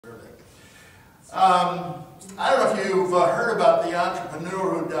I don't know if you've heard about the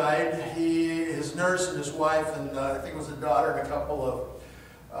entrepreneur who died. His nurse and his wife, and I think it was a daughter and a couple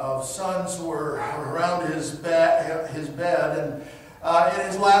of sons were around his bed. And in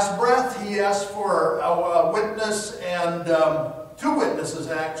his last breath, he asked for a witness and two witnesses,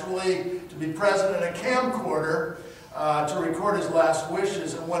 actually, to be present in a camcorder to record his last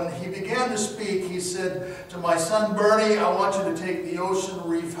wishes. And when he began to speak, he said to my son Bernie, I want you to take the Ocean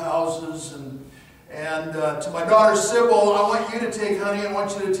Reef houses, and to my daughter Sybil, I want you to take, honey, I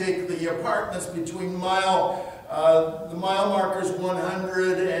want you to take the apartments between the mile markers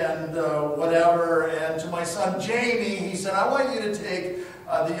 100 and whatever. And to my son Jamie, he said, I want you to take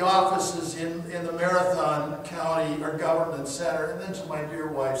the offices in the Marathon County or Government Center. And then to my dear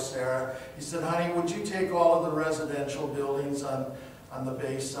wife Sarah, he said, honey, would you take all of the residential buildings on the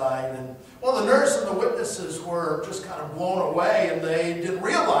Bayside? And well, the nurse and the witnesses were just kind of blown away, and they didn't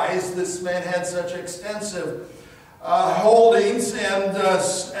realize this man had such extensive holdings. And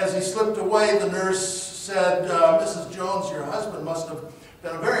as he slipped away, the nurse said, Mrs. Jones, your husband must have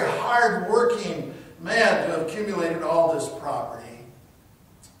been a very hard-working man to have accumulated all this property.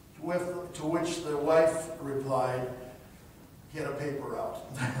 To which the wife replied, he had a paper route.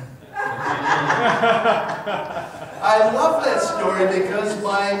 I love that story because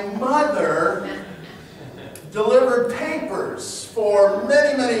my mother delivered papers for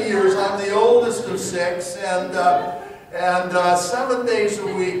many, many years. I'm the oldest of six, and 7 days a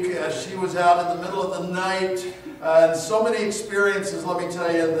week she was out in the middle of the night. And so many experiences, let me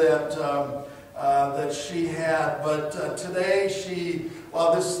tell you, that she had. But today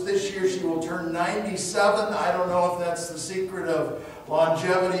this year she will turn 97. I don't know if that's the secret of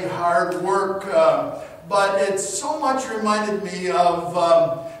longevity, hard work, but it so much reminded me of,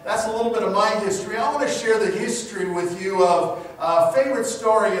 that's a little bit of my history. I want to share the history with you of a favorite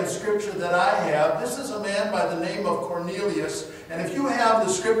story in Scripture that I have. This is a man by the name of Cornelius, and if you have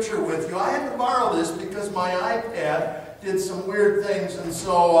the Scripture with you, I had to borrow this because my iPad did some weird things, and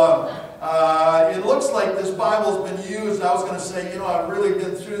so it looks like this Bible's been used. I was going to say, you know, I've really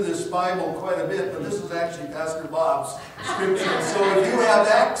been through this Bible quite a bit, but this is actually Pastor Bob's Scripture. And so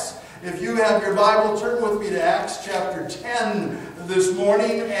if you have your Bible, turn with me to Acts chapter 10 this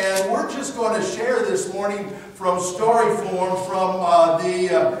morning, and we're just going to share this morning from story form from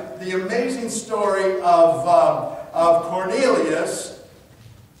the amazing story of Cornelius.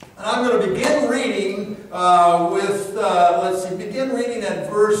 And I'm going to begin reading begin reading at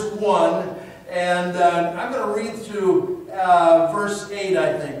verse 1, and I'm going to read through verse 8,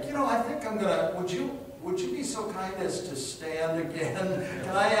 I think. You know, I think I'm going to, would you be so kind as to stand again?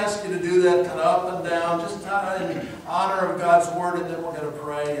 Can I ask you to do that kind of up and down, just in honor of God's Word, and then we're going to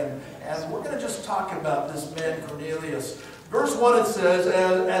pray, and we're going to just talk about this man Cornelius. Verse 1, it says,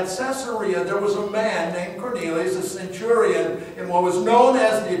 at Caesarea there was a man named Cornelius, a centurion in what was known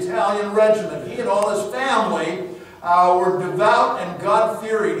as the Italian regiment. He and all his family were devout and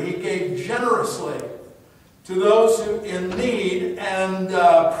God-fearing. He gave generously to those who in need and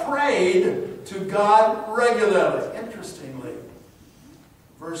prayed to God regularly. Interestingly,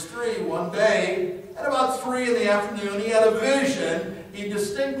 verse 3, one day at about 3 in the afternoon, he had a vision. He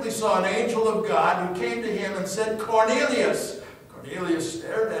distinctly saw an angel of God who came to him and said, Cornelius. Cornelius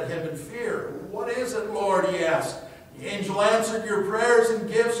stared at him in fear. What is it, Lord? He asked. The angel answered, your prayers and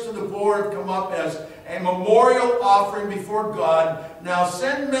gifts to the poor have come up as a memorial offering before God. Now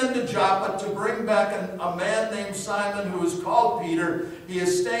send men to Joppa to bring back a man named Simon who is called Peter. He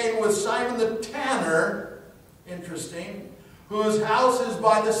is staying with Simon the tanner, interesting, whose house is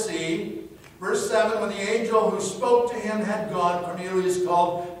by the sea. Verse 7, when the angel who spoke to him had gone, Cornelius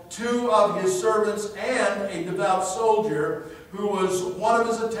called 2 of his servants and a devout soldier who was one of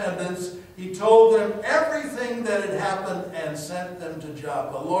his attendants. He told them everything that had happened and sent them to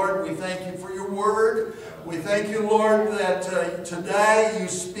Joppa. Lord, we thank you for your word. We thank you, Lord, that today you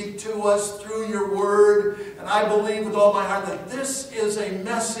speak to us through your word. And I believe with all my heart that this is a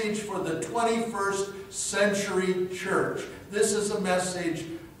message for the 21st century church. This is a message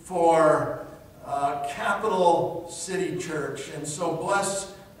for Capital City Church. And so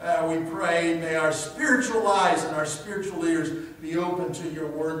bless, we pray, may our spiritual eyes and our spiritual ears be open to your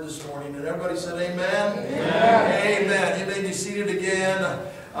word this morning. And everybody said amen? Amen. Amen. You may be seated again.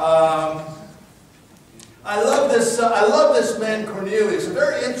 I love this man Cornelius, a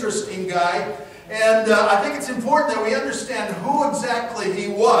very interesting guy. And I think it's important that we understand who exactly he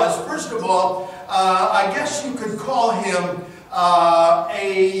was. First of all, I guess you could call him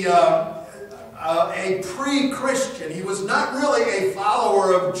a pre-Christian. He was not really a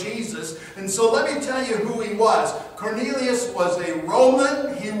follower of Jesus. And so let me tell you who he was. Cornelius was a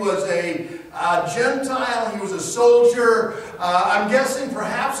Roman. He was a Gentile. He was a soldier. I'm guessing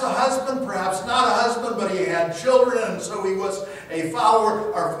perhaps a husband, perhaps not a husband, but he had children, and so he was a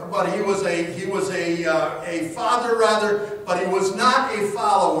follower. But he was a father rather. But he was not a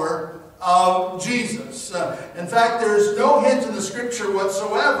follower of Jesus. In fact, there's no hint in the scripture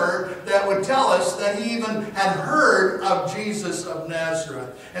whatsoever that would tell us that he even had heard of Jesus of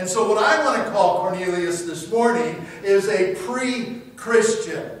Nazareth. And so what I want to call Cornelius this morning is a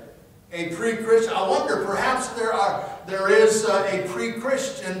pre-Christian. A pre-Christian. I wonder, perhaps there is a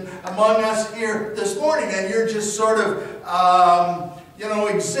pre-Christian among us here this morning, and you're just sort of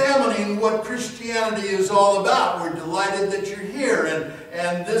examining what Christianity is all about. We're delighted that you're here,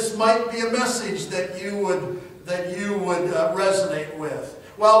 and this might be a message that you would resonate with.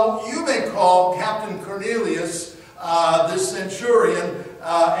 Well, you may call Captain Cornelius, this centurion,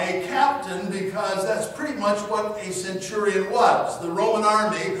 a captain, because that's pretty much what a centurion was. The Roman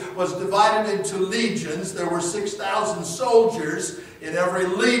army was divided into legions. There were 6,000 soldiers in every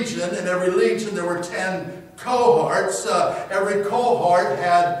legion. In every legion there were 10 cohorts. Every cohort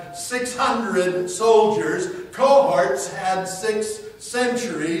had 600 soldiers. Cohorts had 6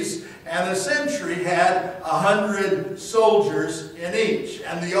 centuries, and a century had 100 soldiers in each.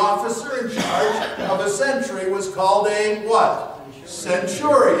 And the officer in charge of a century was called a what?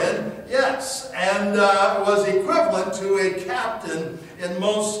 Centurion, yes, and was equivalent to a captain in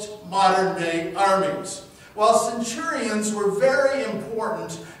most modern-day armies. Well, centurions were very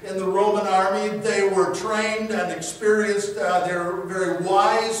important in the Roman army. They were trained and experienced. They were very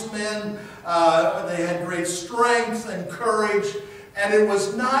wise men. They had great strength and courage. And it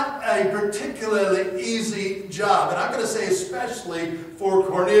was not a particularly easy job. And I'm going to say especially for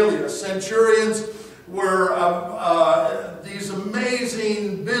Cornelius. Centurions were these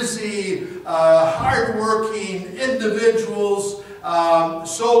amazing, busy, hard-working individuals.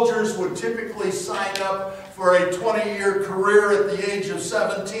 Soldiers would typically sign up for a 20-year career at the age of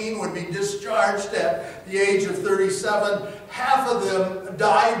 17, would be discharged at the age of 37. Half of them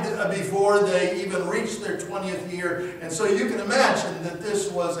died before they even reached their 20th year. And so you can imagine that this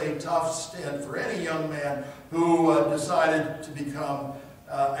was a tough stint for any young man who decided to become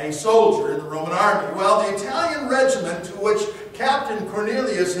a soldier in the Roman army. Well, the Italian regiment to which Captain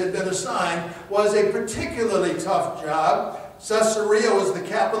Cornelius had been assigned was a particularly tough job. Caesarea was the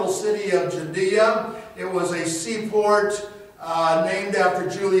capital city of Judea. It was a seaport named after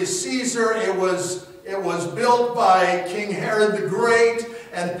Julius Caesar. It was built by King Herod the Great,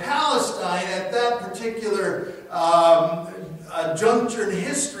 and Palestine at that particular juncture in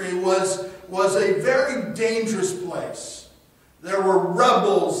history was a very dangerous place. There were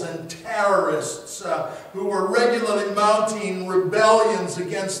rebels and terrorists who were regularly mounting rebellions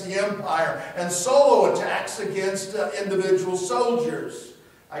against the empire and solo attacks against individual soldiers.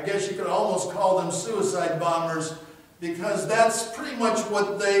 I guess you could almost call them suicide bombers, because that's pretty much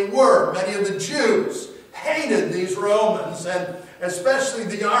what they were. Many of the Jews hated these Romans, and especially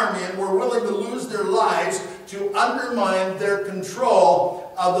the army, and were willing to lose their lives to undermine their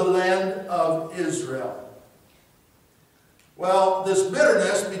control of the land of Israel. Well, this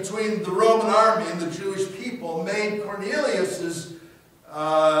bitterness between the Roman army and the Jewish people made Cornelius's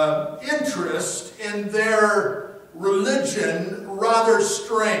interest in their religion rather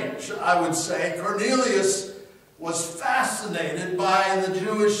strange, I would say. Cornelius was fascinated by the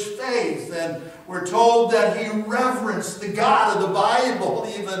Jewish faith, and we're told that he reverenced the God of the Bible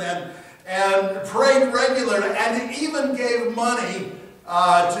even, and prayed regularly, and even gave money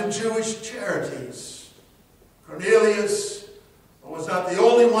to Jewish charities. Cornelius was not the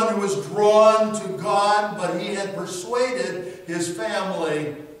only one who was drawn to God, but he had persuaded his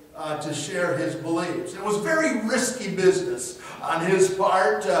family to share his beliefs. It was very risky business on his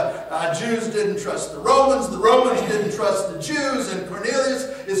part. Jews didn't trust the Romans didn't trust the Jews, and Cornelius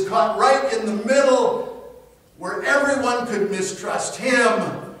is caught right in the middle where everyone could mistrust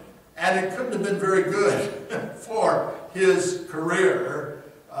him, and it couldn't have been very good for his career,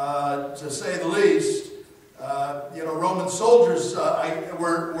 to say the least. Roman soldiers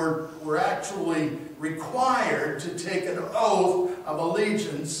were actually required to take an oath of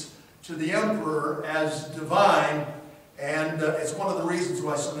allegiance to the emperor as divine, and it's one of the reasons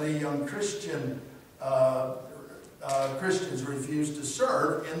why so many young Christians refused to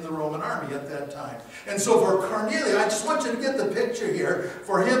serve in the Roman army at that time. And so for Cornelius, I just want you to get the picture here,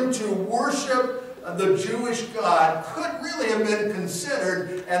 for him to worship the Jewish God could really have been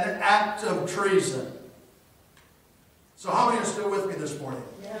considered an act of treason. So how many are still with me this morning?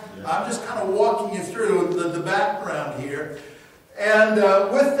 Yeah. I'm just kind of walking you through the background here. And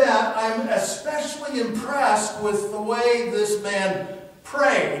with that, I'm especially impressed with the way this man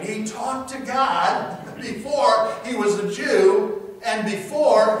prayed. He talked to God before he was a Jew and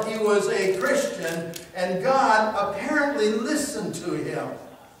before he was a Christian, and God apparently listened to him.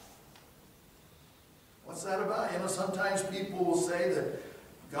 What's that about? You know, sometimes people will say that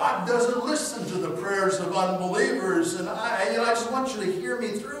God doesn't listen to the prayers of unbelievers, and I just want you to hear me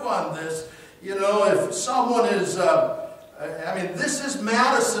through on this. You know, if someone is, this is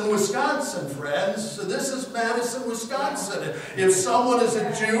Madison, Wisconsin, friends. So this is Madison, Wisconsin. If someone is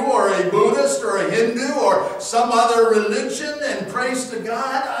a Jew or a Buddhist or a Hindu or some other religion and prays to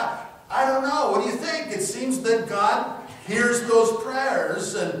God, I don't know. What do you think? It seems that God hears those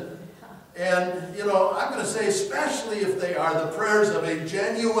prayers, and, you know, I'm going to say especially if they are the prayers of a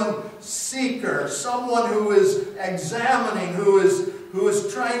genuine seeker, someone who is examining, who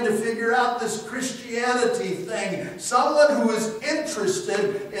is trying to figure out this Christianity thing, someone who is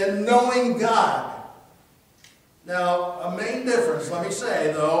interested in knowing God. Now, a main difference, let me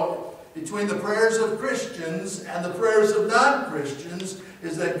say, though, between the prayers of Christians and the prayers of non-Christians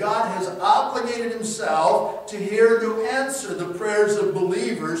is that God has obligated himself to hear and to answer the prayers of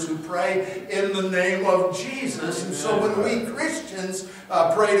believers who pray in the name of Jesus. And so when we Christians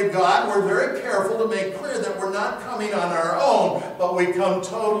pray to God, we're very careful to make clear that we're not coming on our own, but we come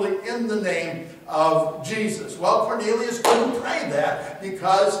totally in the name of Jesus. Well, Cornelius couldn't pray that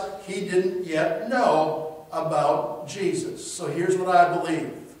because he didn't yet know about Jesus. So here's what I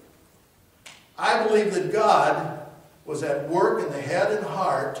believe. I believe that God was at work in the head and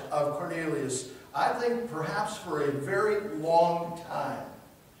heart of Cornelius, I think perhaps for a very long time.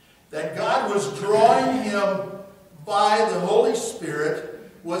 That God was drawing him by the Holy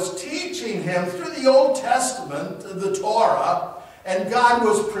Spirit, was teaching him through the Old Testament, the Torah, and God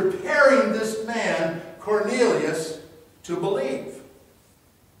was preparing this man, Cornelius, to believe.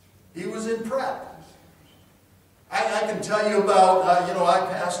 He was in prep. I can tell you about, I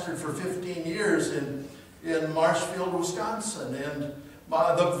pastored for 15 years in Marshfield, Wisconsin, and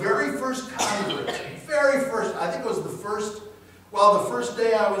the very first convert, I think it was the first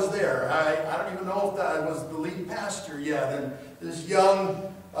day I was there. I don't even know if I was the lead pastor yet, and this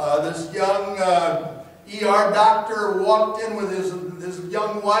young ER doctor walked in with his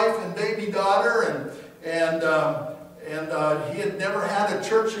young wife and baby daughter, and he had never had a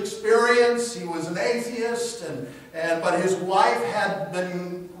church experience. He was an atheist, but his wife had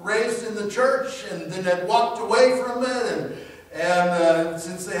been raised in the church and then had walked away from it. And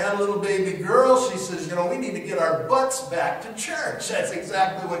since they had a little baby girl, she says, we need to get our butts back to church. That's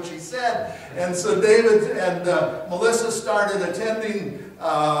exactly what she said. And so David and Melissa started attending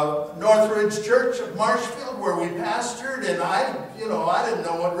Northridge Church of Marshfield, where we pastored, and I didn't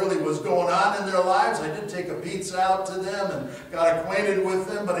know what really was going on in their lives. I did take a pizza out to them and got acquainted with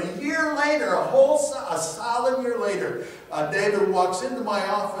them. But a year later, a solid year later, David walks into my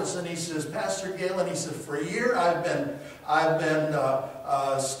office and he says, Pastor Gayland, he said, for a year I've been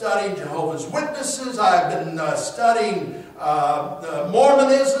studying Jehovah's Witnesses. I've been studying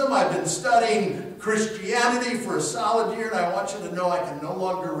Mormonism. I've been studying Christianity for a solid year, and I want you to know I can no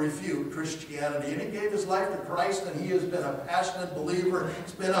longer refute Christianity. And he gave his life to Christ, and he has been a passionate believer.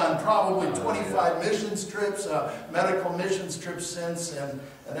 He's been on probably 25 missions trips, medical missions trips since, and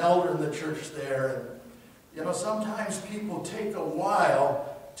an elder in the church there. And sometimes people take a while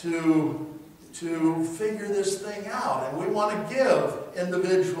to figure this thing out, and we want to give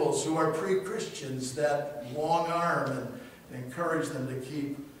individuals who are pre-Christians that long arm and encourage them to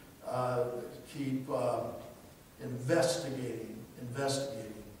keep investigating.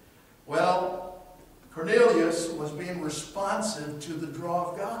 Well, Cornelius was being responsive to the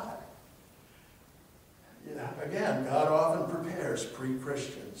draw of God. Again, God often prepares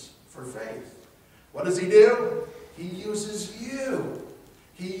pre-Christians for faith. What does he do? He uses you.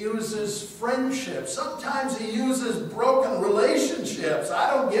 He uses friendship. Sometimes he uses broken relationships. I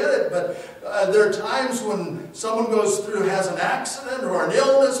don't get it, but there are times when someone has an accident or an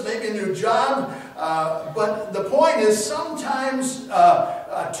illness, maybe a new job. But the point is sometimes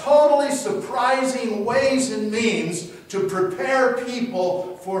totally surprising ways and means to prepare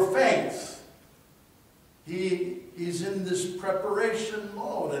people for faith. He's in this preparation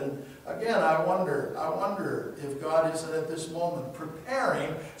mode, and again, I wonder if God isn't at this moment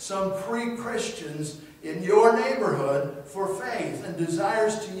preparing some pre-Christians in your neighborhood for faith, and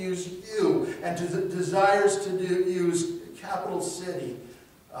desires to use you, and desires to use Capital City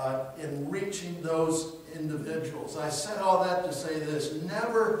in reaching those individuals. I said all that to say this: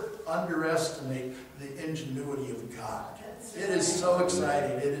 never underestimate the ingenuity of God. It is so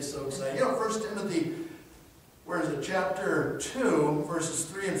exciting. It is so exciting. 1 Timothy, chapter 2, verses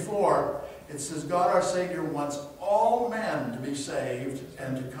 3 and 4, it says, God our Savior wants all men to be saved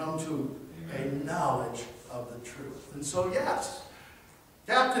and to come to a knowledge of the truth. And so, yes,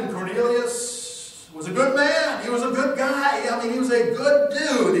 Captain Cornelius was a good man. He was a good guy. I mean, he was a good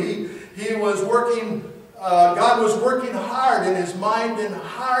dude. He was working, God was working hard in his mind and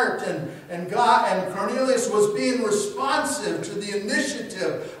heart, and Cornelius was being responsive to the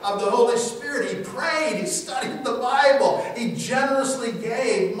initiative of the Holy Spirit. He prayed, he studied the Bible, he generously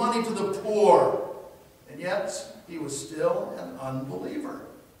gave money to the poor, and yet he was still an unbeliever.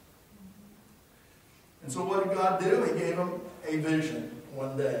 And so what did God do? He gave him a vision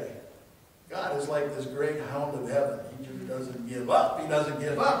one day. God is like this great hound of heaven. He just doesn't give up. He doesn't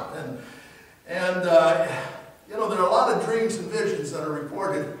give up. And you know, there are a lot of dreams and visions that are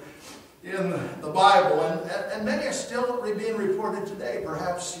reported in the Bible, and many are still being reported today.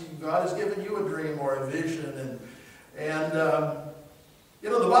 Perhaps God has given you a dream or a vision, and you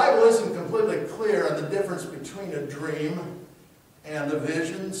know, the Bible isn't completely clear on the difference between a dream and a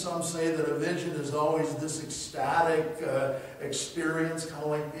vision. Some say that a vision is always this ecstatic experience, kind of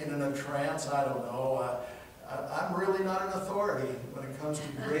like being in a trance. I don't know. I'm really not an authority when it comes to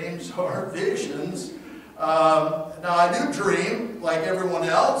dreams or visions. Now, I do dream like everyone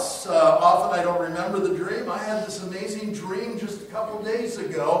else. Often I don't remember the dream. I had this amazing dream just a couple days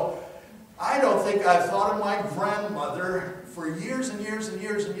ago. I don't think I've thought of my grandmother for years and years and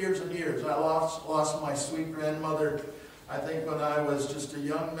years and years and years. I lost my sweet grandmother, I think, when I was just a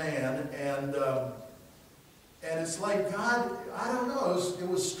young man, and it's like God, I don't know, it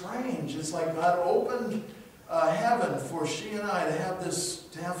was strange. It's like God opened heaven for she and I to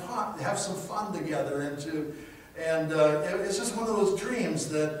have some fun together, and it's just one of those dreams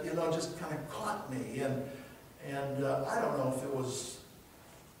that, you know, just kind of caught me, and I don't know if it was,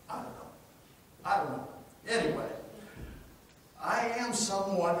 I don't know. Anyway, I am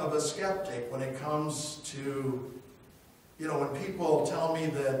somewhat of a skeptic when it comes to, you know, when people tell me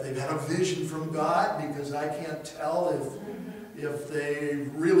that they've had a vision from God, because I can't tell if they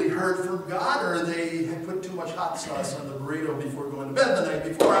really heard from God or they had put too much hot sauce on the burrito before going to bed the night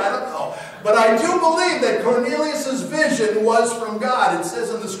before. I don't know. But I do believe that Cornelius' vision was from God. It says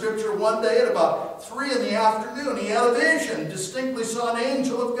in the scripture, one day at about 3 in the afternoon, he had a vision, distinctly saw an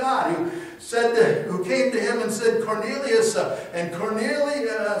angel of God who came to him and said, Cornelius, and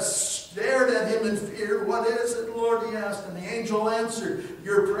Cornelius stared at him in fear. What is it, Lord? He asked, and the angel answered,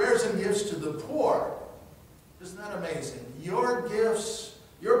 your prayers and gifts to the poor. Isn't that amazing? Your gifts,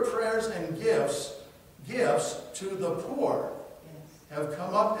 your prayers and gifts to the poor have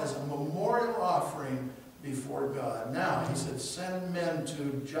come up as a memorial offering before God. Now, he said, send men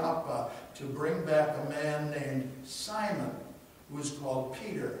to Joppa to bring back a man named Simon, who is called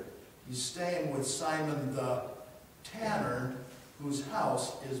Peter. He's staying with Simon the tanner, whose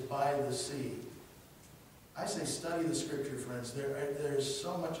house is by the sea. I say study the scripture, friends. There's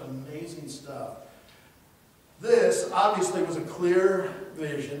so much amazing stuff. This obviously was a clear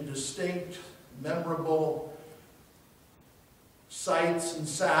vision, distinct, memorable sights and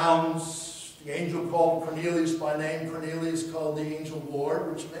sounds. The angel called Cornelius by name. Cornelius called the angel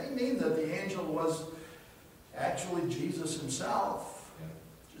Lord, which may mean that the angel was actually Jesus himself.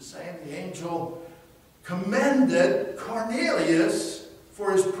 Just saying, the angel commended Cornelius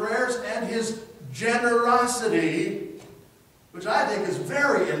for his prayers and his generosity, which I think is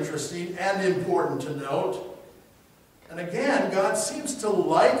very interesting and important to note. And again, God seems to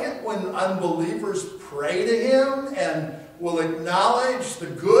like it when unbelievers pray to him and will acknowledge the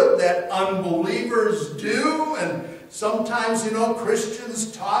good that unbelievers do. And sometimes, you know,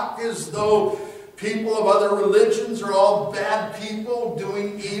 Christians talk as though people of other religions are all bad people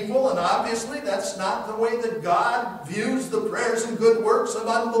doing evil, and obviously that's not the way that God views the prayers and good works of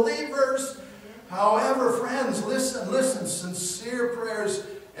unbelievers. However, friends, listen, sincere prayers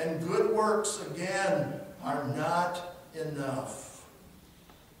and good works, again, are not enough.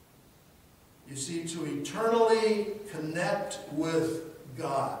 You see, to eternally connect with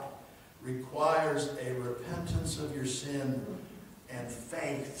God requires a repentance of your sin and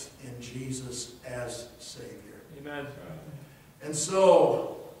faith in Jesus as Savior. Amen. And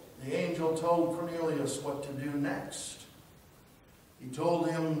so, the angel told Cornelius what to do next. He told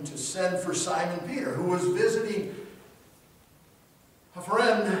him to send for Simon Peter, who was visiting a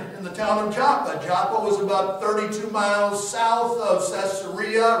friend in the town of Joppa. Joppa was about 32 miles south of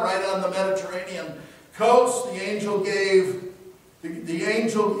Caesarea, right on the Mediterranean coast. The angel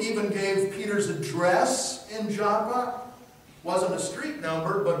even gave Peter's address in Joppa. Wasn't a street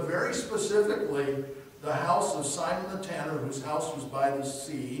number, but very specifically the house of Simon the tanner, whose house was by the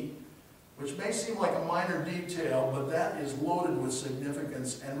sea, which may seem like a minor detail, but that is loaded with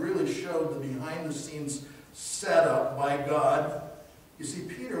significance and really showed the behind-the-scenes setup by God. You see,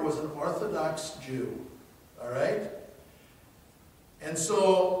 Peter was an Orthodox Jew, all right? And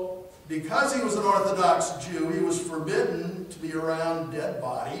so, because he was an Orthodox Jew, he was forbidden to be around dead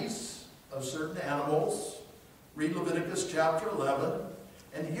bodies of certain animals. Read Leviticus chapter 11.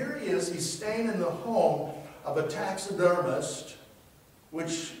 And here he is, he's staying in the home of a taxidermist,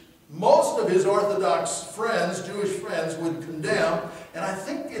 which most of his Orthodox friends, Jewish friends, would condemn. And I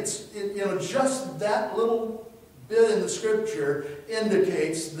think it's, just that little bit in the scripture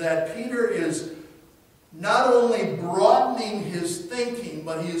indicates that Peter is not only broadening his thinking,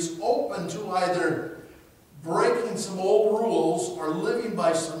 but he is open to either breaking some old rules or living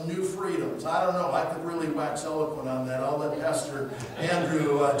by some new freedoms. I don't know. I could really wax eloquent on that. I'll let Pastor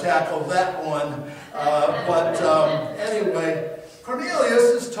Andrew tackle that one. Anyway, Cornelius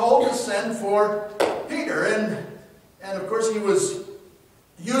is told to send for Peter. And of course, he was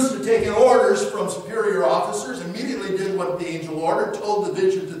used to taking orders from superior officers, immediately did what the angel ordered, told the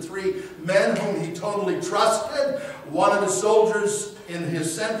vision to 3 men whom he totally trusted, one of his soldiers in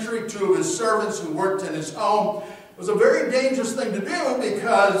his century, 2 of his servants who worked in his home. It was a very dangerous thing to do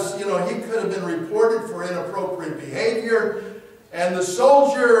because, he could have been reported for inappropriate behavior. And the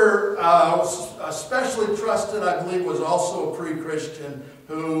soldier, especially trusted, I believe, was also a pre-Christian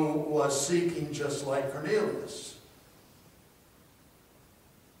who was seeking just like Cornelius.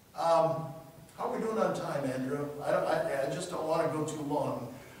 How are we doing on time, Andrew? I just don't want to go too long.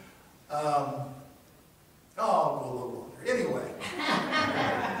 I'll go a little longer. Anyway,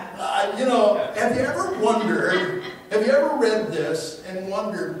 have you ever read this and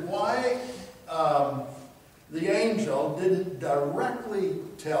wondered why the angel didn't directly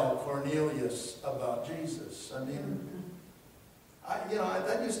tell Cornelius about Jesus? I mean,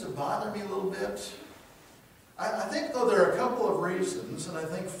 that used to bother me a little bit. I think, though, there are a couple of reasons, and I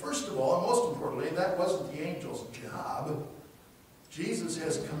think, first of all, and most importantly, that wasn't the angel's job. Jesus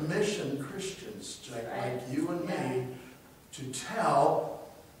has commissioned Christians, like you and me, to tell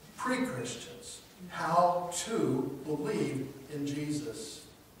pre-Christians how to believe in Jesus.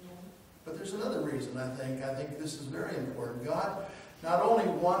 But there's another reason, I think. I think this is very important. God not only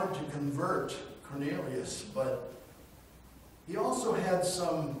wanted to convert Cornelius, but he also had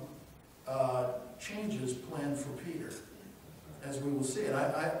some changes planned for Peter, as we will see. And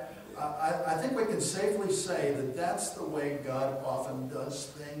I think we can safely say that that's the way God often does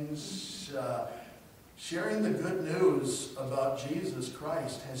things. Sharing the good news about Jesus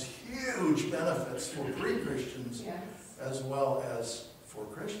Christ has huge benefits for pre-Christians as well as for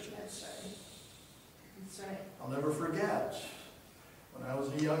Christians. That's right. I'll never forget when I was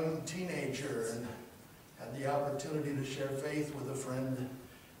a young teenager and had the opportunity to share faith with a friend,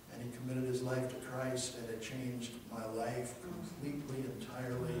 and he committed his life to Christ, and it changed my life completely,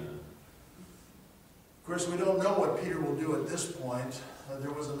 entirely. Of course, we don't know what Peter will do at this point.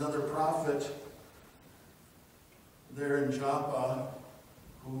 There was another prophet there in Joppa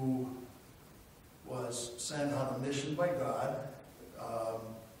who was sent on a mission by God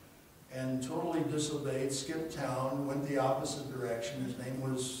and totally disobeyed, skipped town, went the opposite direction. His name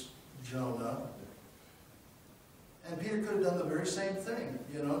was Jonah. And Peter could have done the very same thing.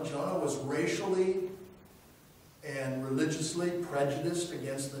 Jonah was racially and religiously prejudiced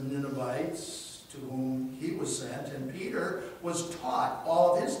against the Ninevites to whom he was sent. And Peter was taught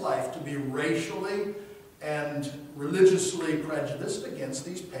all of his life to be racially and religiously prejudiced against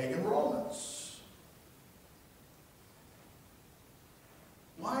these pagan Romans.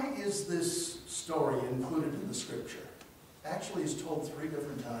 Why is this story included in the scripture? Actually, it's told 3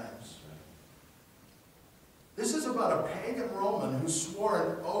 different times. This is about a pagan Roman who swore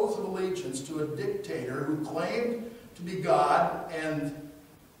an oath of allegiance to a dictator who claimed to be God and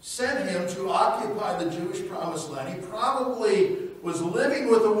sent him to occupy the Jewish promised land. He probably was living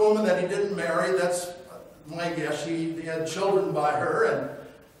with a woman that he didn't marry. That's my guess. He had children by her.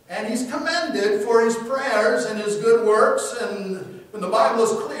 And he's commended for his prayers and his good works. And when the Bible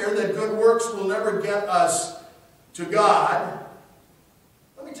is clear that good works will never get us to God,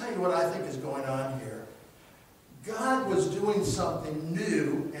 let me tell you what I think is going on here. God was doing something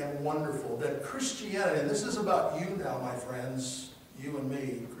new and wonderful. That Christianity, and this is about you now, my friends, you and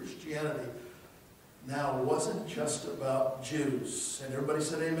me, Christianity now wasn't just about Jews. And everybody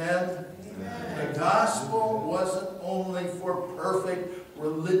said amen? Amen. The gospel wasn't only for perfect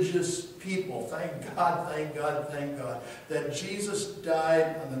religious people. Thank God, thank God, thank God that Jesus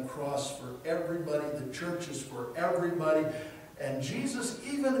died on the cross for everybody. The church is for everybody. And Jesus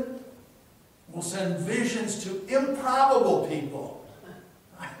even will send visions to improbable people.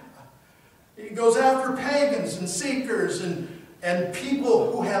 He goes after pagans and seekers and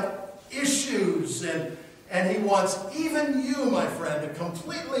people who have issues. And he wants even you, my friend, to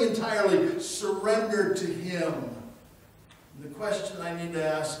completely, entirely surrender to him. The question I need to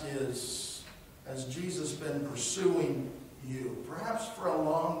ask is, has Jesus been pursuing you? Perhaps for a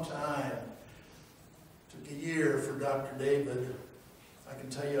long time. It took a year for Dr. David. I can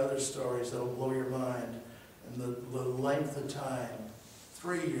tell you other stories that will blow your mind. And the length of time.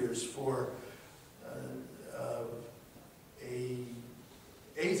 3 years for a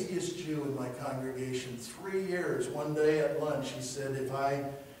atheist Jew in my congregation. 3 years. One day at lunch he said,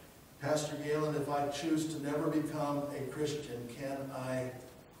 Pastor Gayland, if I choose to never become a Christian, can I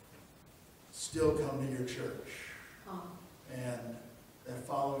still come to your church? Oh. And that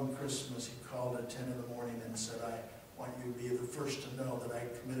following Christmas he called at 10 in the morning and said, I want you to be the first to know that I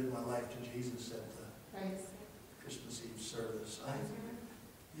committed my life to Jesus at the Christmas Eve service.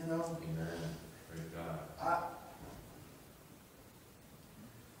 You know, praise God.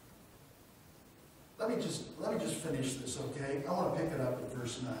 Let me just finish this, okay? I want to pick it up at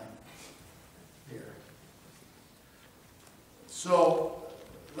verse 9 here. So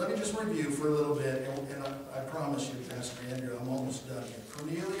let me just review for a little bit, and I promise you, Pastor Andrew, I'm almost done here.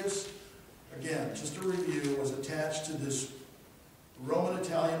 Cornelius, again, just a review, was attached to this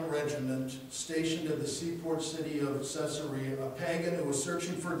Roman-Italian regiment stationed at the seaport city of Caesarea, a pagan who was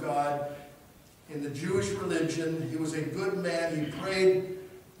searching for God in the Jewish religion. He was a good man. He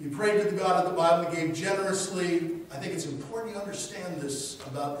prayed to the God of the Bible. He gave generously. I think it's important you understand this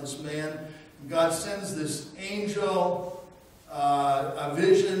about this man. God sends this angel, a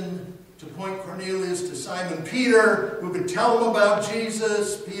vision to point Cornelius to Simon Peter, who could tell him about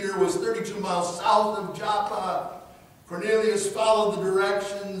Jesus. Peter was 32 miles south of Joppa. Cornelius followed the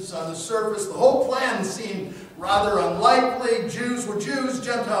directions on the surface. The whole plan seemed rather unlikely. Jews were Jews,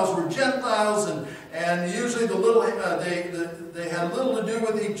 Gentiles were Gentiles, and usually they had little to do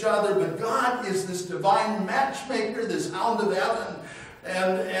with each other. But God is this divine matchmaker, this hound of heaven,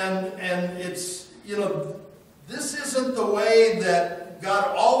 and it's, you know, this isn't the way that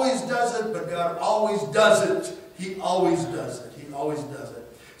God always does it, but God always does it. He always does it. He always does it.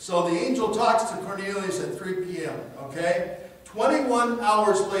 So the angel talks to Cornelius at 3 p.m., okay? 21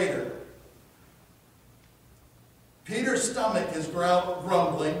 hours later, Peter's stomach is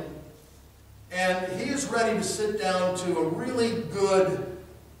grumbling, and he is ready to sit down to a really good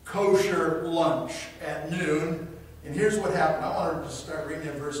kosher lunch at noon. And here's what happened. I wanted to start reading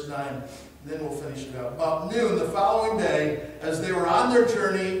at verse 9, and then we'll finish it up. About noon the following day, as they were on their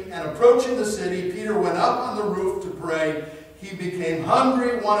journey and approaching the city, Peter went up on the roof to pray. He became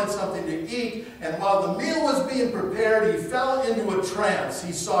hungry, wanted something to eat, and while the meal was being prepared, he fell into a trance.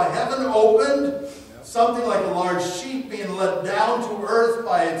 He saw heaven opened, something like a large sheet being let down to earth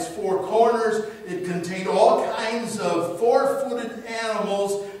by its four corners. It contained all kinds of four-footed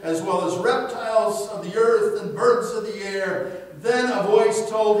animals, as well as reptiles of the earth and birds of the air. Then a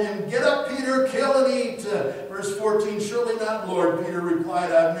voice told him, "Get up, Peter, kill and eat." Verse 14, "Surely not, Lord," Peter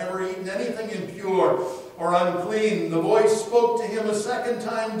replied. "I've never eaten anything impure or unclean." The voice spoke to him a second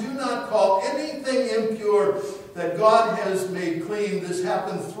time, "Do not call anything impure that God has made clean." This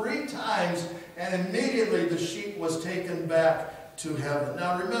happened 3 times, and immediately the sheep was taken back to heaven.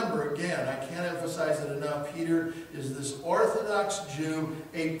 Now remember, again, I can't emphasize it enough, Peter is this Orthodox Jew,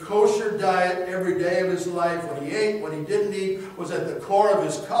 ate kosher diet every day of his life. What he ate, what he didn't eat, was at the core of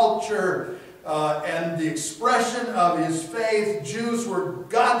his culture and the expression of his faith. Jews were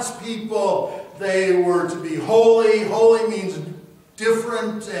God's people. They were to be holy. Holy means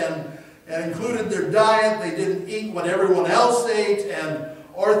different, and included their diet. They didn't eat what everyone else ate, and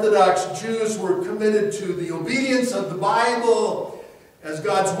Orthodox Jews were committed to the obedience of the Bible, as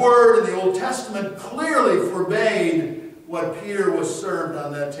God's Word in the Old Testament clearly forbade what Peter was served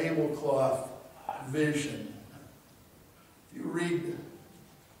on that tablecloth vision. If you read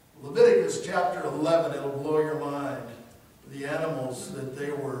Leviticus chapter 11, it'll blow your mind. The animals that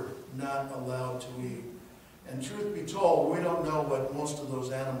they were not allowed to eat. And truth be told, we don't know what most of those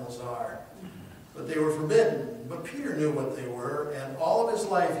animals are. But they were forbidden. But Peter knew what they were, and all of his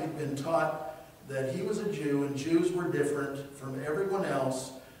life he'd been taught that he was a Jew, and Jews were different from everyone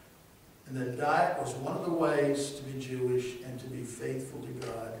else, and that diet was one of the ways to be Jewish and to be faithful to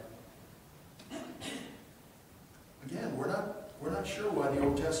God. Again, we're not sure why the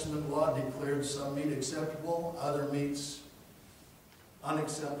Old Testament law declared some meat acceptable, other meats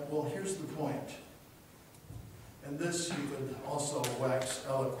unacceptable. Here's the point. And this you could also wax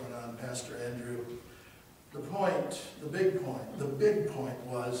eloquent on, Pastor Andrew. The big point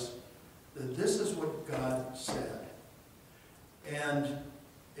was that this is what God said. And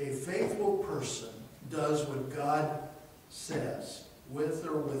A faithful person does what God says, with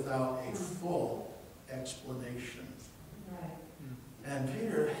or without a full explanation. Right. And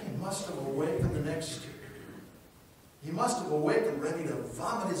Peter, he must have awakened ready to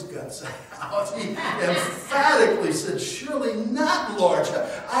vomit his guts out. He emphatically said, "Surely not, Lord.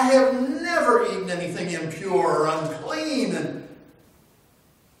 I have never eaten anything impure or unclean." And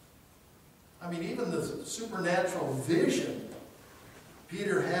I mean, even the supernatural vision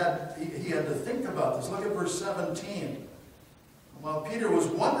Peter had, he had to think about this. Look at verse 17. While Peter was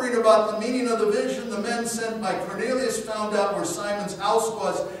wondering about the meaning of the vision, the men sent by Cornelius found out where Simon's house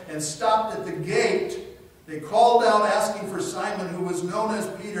was and stopped at the gate. They called out asking for Simon, who was known as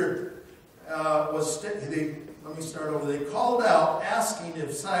Peter. They called out asking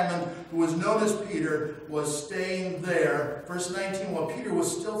if Simon, who was known as Peter, was staying there. Verse 19, while Peter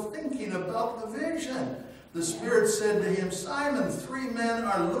was still thinking about the vision, the Spirit said to him, "Simon, 3 men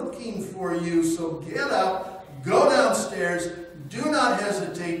are looking for you, so get up, go downstairs. Do not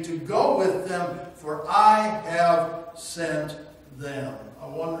hesitate to go with them, for I have sent them."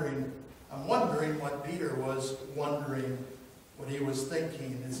 I'm wondering what Peter was wondering, what he was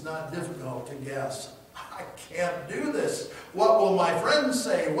thinking. It's not difficult to guess. I can't do this. What will my friends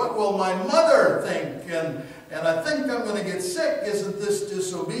say? What will my mother think? And I think I'm going to get sick. Isn't this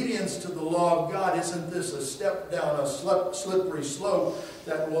disobedience to the law of God? Isn't this a step down a slippery slope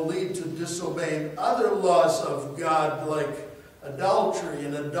that will lead to disobeying other laws of God, like adultery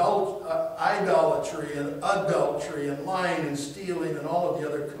and idolatry and adultery and lying and stealing and all of the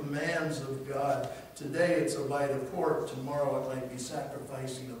other commands of God? Today it's a bite of pork. Tomorrow it might be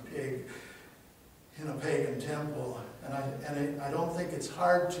sacrificing a pig in a pagan temple. And I don't think it's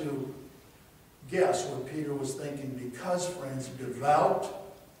hard to guess what Peter was thinking, because, friends, devout,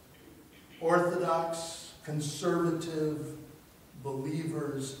 orthodox, conservative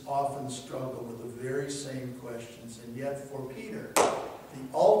believers often struggle with the very same questions. And yet for Peter, the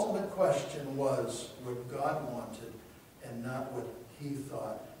ultimate question was what God wanted and not what he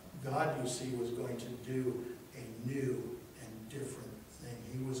thought. God, you see, was going to do a new and different thing.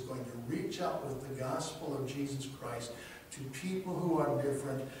 He was going to reach out with the gospel of Jesus Christ to people who are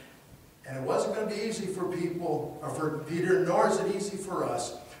different. And it wasn't going to be easy for people, or for Peter, nor is it easy for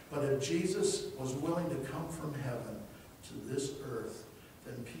us. But if Jesus was willing to come from heaven to this earth,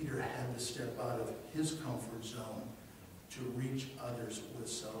 then Peter had to step out of his comfort zone to reach others with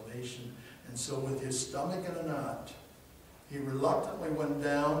salvation. And so with his stomach in a knot, he reluctantly went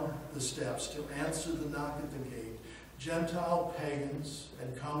down the steps to answer the knock at the gate. Gentile pagans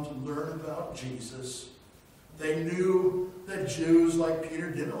had come to learn about Jesus. They knew that Jews like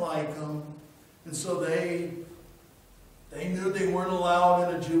Peter didn't like him. And so they knew they weren't allowed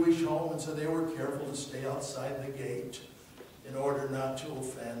in a Jewish home, and so they were careful to stay outside the gate in order not to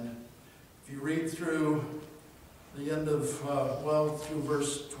offend. If you read through the end of, through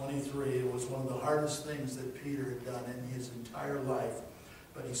verse 23, it was one of the hardest things that Peter had done in his entire life.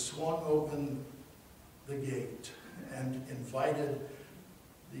 But he swung open the gate and invited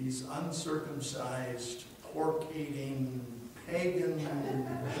these uncircumcised, pork-eating, pagan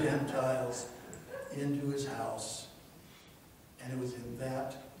Gentiles into his house. And it was in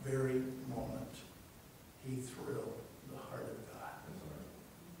that very moment he thrilled the heart of God.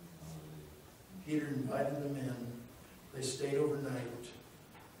 Peter invited them in. They stayed overnight.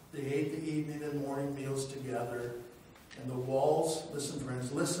 They ate the evening and morning meals together. And the walls, listen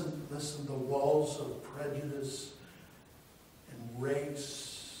friends, listen, the walls of prejudice and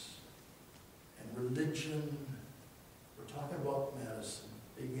race and religion, we're talking about Madison,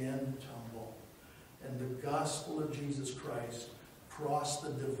 began to tumble. And the gospel of Jesus Christ crossed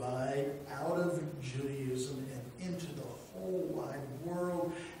the divide out of Judaism and into the whole wide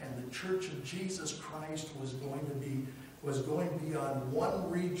world. And the Church of Jesus Christ was going beyond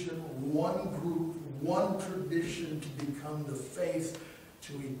one region, one group, one tradition to become the faith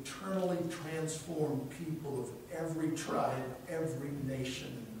to eternally transform people of every tribe, every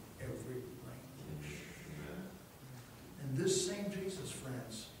nation, and every language. And this same Jesus,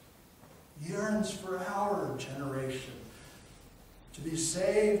 friends, yearns for our generation to be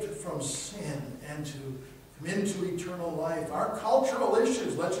saved from sin and to come into eternal life. Our cultural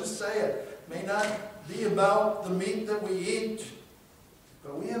issues, let's just say it, may not be about the meat that we eat,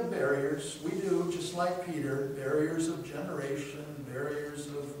 but we have barriers. We do, just like Peter, barriers of generation, barriers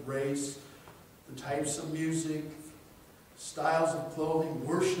of race, the types of music, styles of clothing,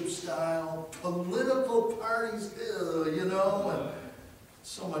 worship style, political parties, and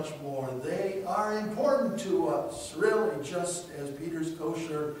so much more. They are important to us, really, just as Peter's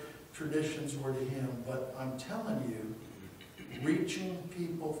kosher traditions were to him. But I'm telling you, reaching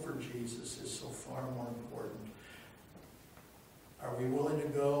people for Jesus is so far more important. Are we willing to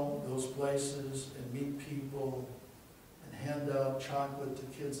go those places and meet people and hand out chocolate to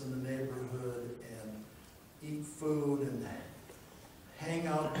kids in the neighborhood and eat food and hang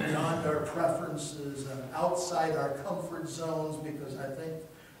out beyond our preferences and outside our comfort zones? Because I think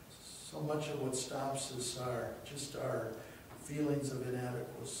so much of what stops us are just our feelings of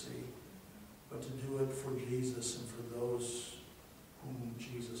inadequacy. But to do it for Jesus and for those whom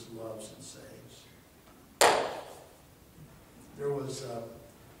Jesus loves and saves. There was an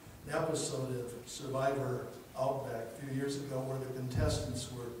episode of Survivor Outback a few years ago where the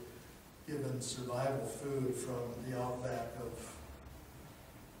contestants were given survival food from the outback of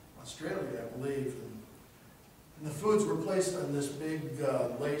Australia, I believe. And the foods were placed on this big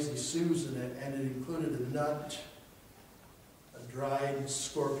Lazy Susan, and it included a nut, a dried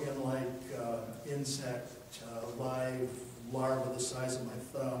scorpion-like insect, live larva the size of my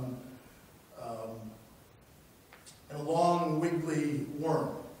thumb, and a long wiggly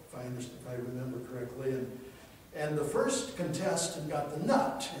worm, if I remember correctly. And the first contestant got the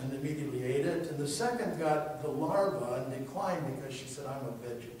nut and immediately ate it, and the second got the larva and declined because she said, I'm a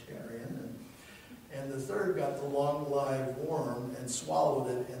vegetarian. And the third got the long live worm and swallowed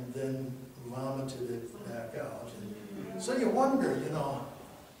it and then vomited it back out. And so you wonder,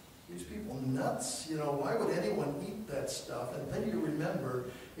 these people nuts? Why would anyone eat that stuff? And then you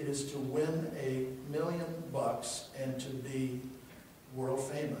remember it is to win $1 million and to be world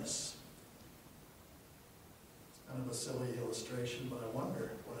famous. It's kind of a silly illustration, but I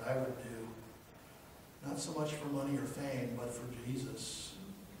wonder what I would do. Not so much for money or fame, but for Jesus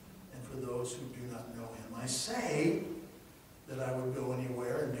and for those who do not know him. I say that I would go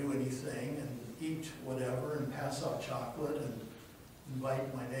anywhere and do anything and eat whatever and pass out chocolate and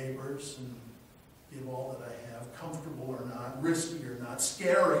invite my neighbors and give all that I have, comfortable or not, risky or not,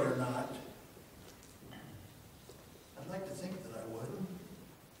 scary or not. I'd like to think that I would.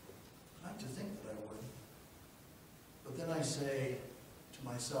 I'd like to think that I would. But then I say to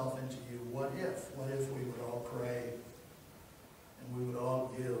myself and to you, what if? What if we would all pray and we would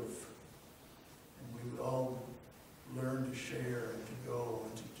all give and we would all learn to share and to go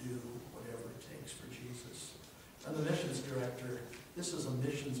and to do whatever it takes for Jesus? I'm the missions director. This is a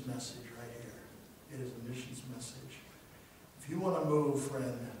missions message right here. It is a missions message. If you want to move,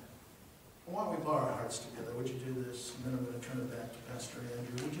 friend, why don't we bow our hearts together? Would you do this? And then I'm going to turn it back to Pastor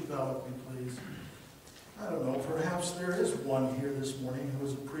Andrew. Would you bow with me, please? I don't know, perhaps there is one here this morning who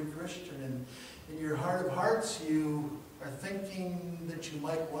is a pre-Christian, and in your heart of hearts you are thinking that you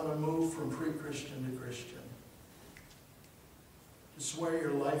might want to move from pre-Christian to Christian. To swear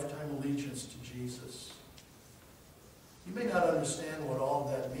your lifetime allegiance to Jesus. You may not understand what all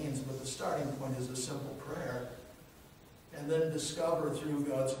that means, but the starting point is a simple prayer. And then discover through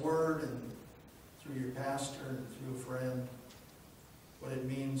God's Word and through your pastor and through a friend what it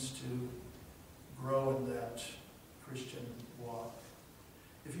means to grow in that Christian walk.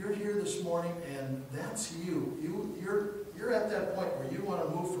 If you're here this morning and that's you're at that point where you want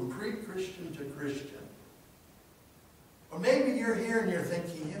to move from pre-Christian to Christian. Or maybe you're here and you're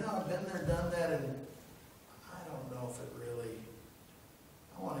thinking, I've been there, done that, and I don't know if it really,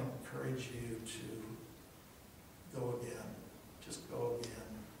 I want to encourage you to go again. Just go again.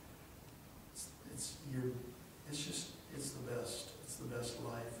 It's the best. It's the best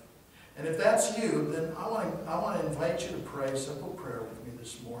life. And if that's you, then I want to invite you to pray a simple prayer with me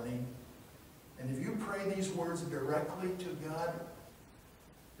this morning. And if you pray these words directly to God,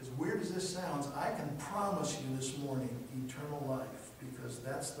 as weird as this sounds, I can promise you this morning eternal life, because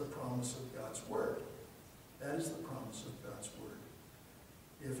that's the promise of God's Word. That is the promise of God's Word.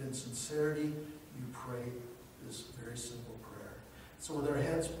 If in sincerity you pray this very simple prayer. So with our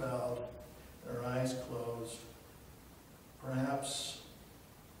heads bowed and our eyes closed, perhaps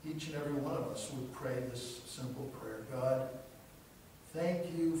each and every one of us would pray this simple prayer. God, thank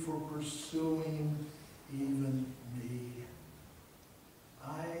you for pursuing even me.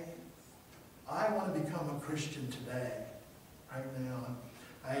 I want to become a Christian today, right now.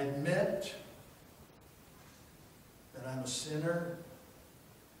 I admit that I'm a sinner,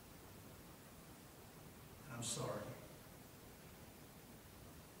 and I'm sorry.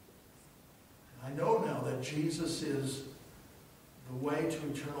 And I know now that Jesus is the way to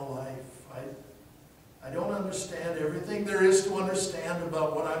eternal life. I don't understand everything there is to understand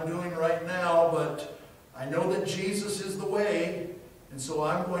about what I'm doing right now, but I know that Jesus is the way, and so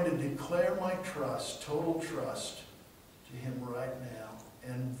I'm going to declare my trust, total trust, to him right now,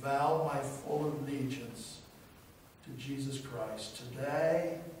 and vow my full allegiance to Jesus Christ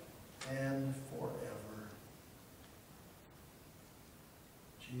today and forever.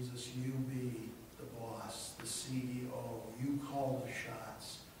 Jesus, you be the boss, the CEO. You call the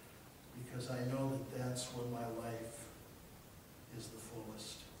shots, because I know that that's when my life is the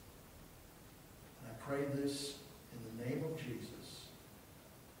fullest. And I pray this in the name of Jesus.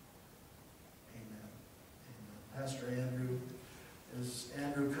 Amen. Amen. Pastor Andrew, as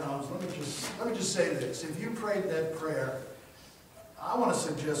Andrew comes, let me just say this. If you prayed that prayer, I want to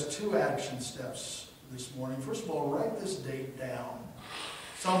suggest 2 action steps this morning. First of all, write this date down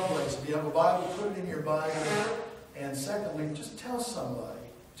someplace. If you have a Bible, put it in your Bible. And secondly, just tell somebody.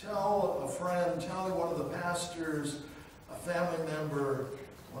 Tell a friend, tell one of the pastors, a family member,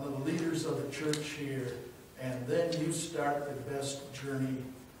 one of the leaders of the church here, and then you start the best journey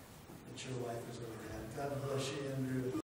that your life has ever had. God bless you, Andrew.